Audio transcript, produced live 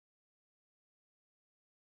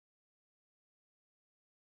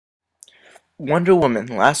Wonder Woman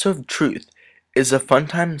Lasso of Truth is a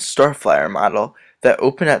Funtime Starflyer model that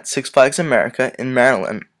opened at Six Flags America in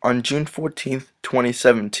Maryland on June 14th,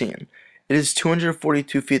 2017. It is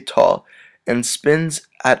 242 feet tall and spins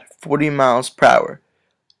at 40 miles per hour.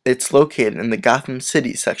 It's located in the Gotham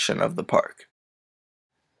City section of the park.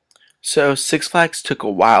 So Six Flags took a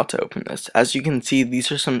while to open this. As you can see,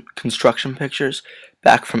 these are some construction pictures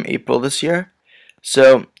back from April this year.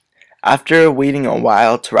 So after waiting a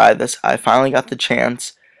while to ride this, I finally got the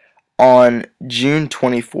chance on June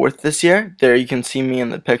 24th this year. There you can see me in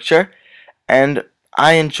the picture, and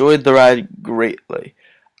I enjoyed the ride greatly.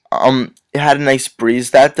 It had a nice breeze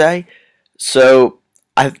that day, so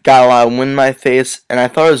I got a lot of wind in my face, and I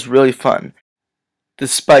thought it was really fun,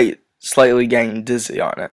 despite slightly getting dizzy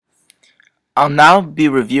on it. I'll now be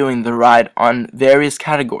reviewing the ride on various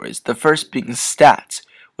categories, the first being stats,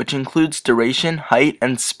 which includes duration, height,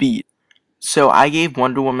 and speed. So I gave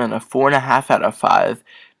Wonder Woman a 4.5 out of 5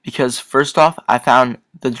 because first off, I found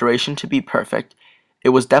the duration to be perfect. It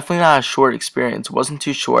was definitely not a short experience. It wasn't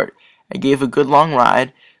too short. I gave a good long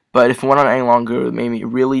ride, but if it went on any longer, it would make me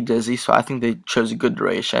really dizzy, so I think they chose a good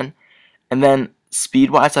duration. And then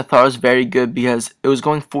speed-wise, I thought it was very good because it was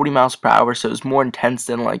going 40 miles per hour, so it was more intense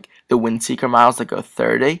than like the Windseeker miles that go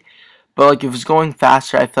 30. But like if it was going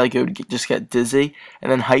faster, I feel like it would just get dizzy.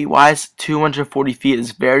 And then height-wise, 240 feet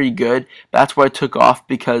is very good. That's where I took off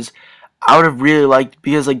because I would have really liked,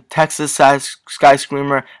 because like Texas Sky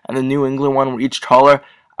Screamer and the New England one were each taller.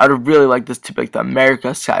 I would have really liked this to be like the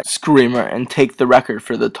America Sky Screamer and take the record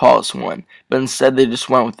for the tallest one. But instead they just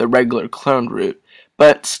went with the regular clone route.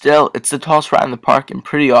 But still, it's the tallest ride in the park and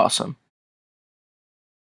pretty awesome.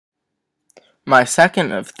 My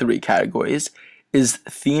second of 3 categories is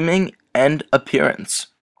theming and appearance.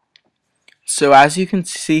 So as you can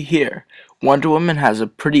see here, Wonder Woman has a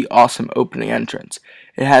pretty awesome opening entrance.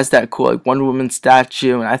 It has that cool like Wonder Woman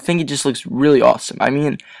statue, and I think it just looks really awesome. I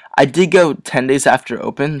mean, I did go 10 days after it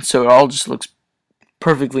opened, so it all just looks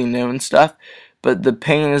perfectly new and stuff. But the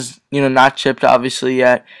paint is, not chipped obviously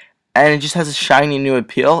yet, and it just has a shiny new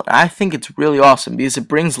appeal. And I think it's really awesome because it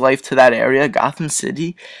brings life to that area, Gotham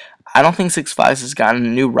City. I don't think Six Flags has gotten a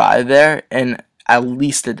new ride there in at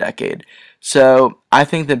least a decade. So I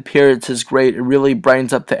think the appearance is great. It really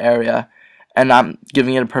brightens up the area, and I'm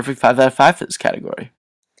giving it a perfect 5 out of 5 for this category.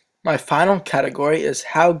 My final category is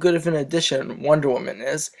how good of an addition Wonder Woman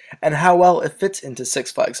is and how well it fits into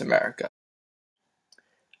Six Flags America.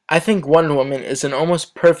 I think Wonder Woman is an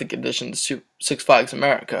almost perfect addition to Six Flags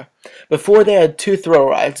America. Before they had 2 thrill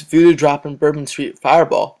rides, Voodoo Drop and Bourbon Street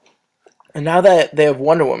Fireball, and now that they have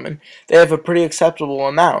Wonder Woman, they have a pretty acceptable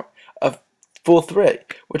amount of full 3,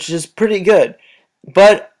 which is pretty good.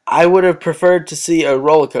 But I would have preferred to see a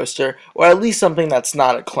roller coaster, or at least something that's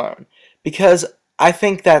not a clone, because I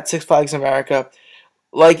think that Six Flags America,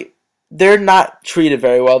 they're not treated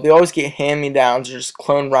very well. They always get hand-me-downs or just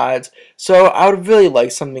clone rides. So I would really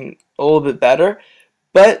like something a little bit better.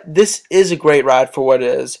 But this is a great ride for what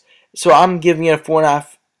it is. So I'm giving it a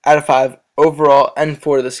 4.5 out of 5 overall and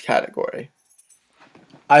for this category.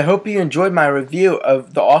 I hope you enjoyed my review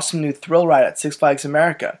of the awesome new thrill ride at Six Flags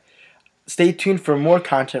America. Stay tuned for more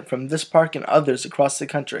content from this park and others across the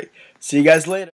country. See you guys later.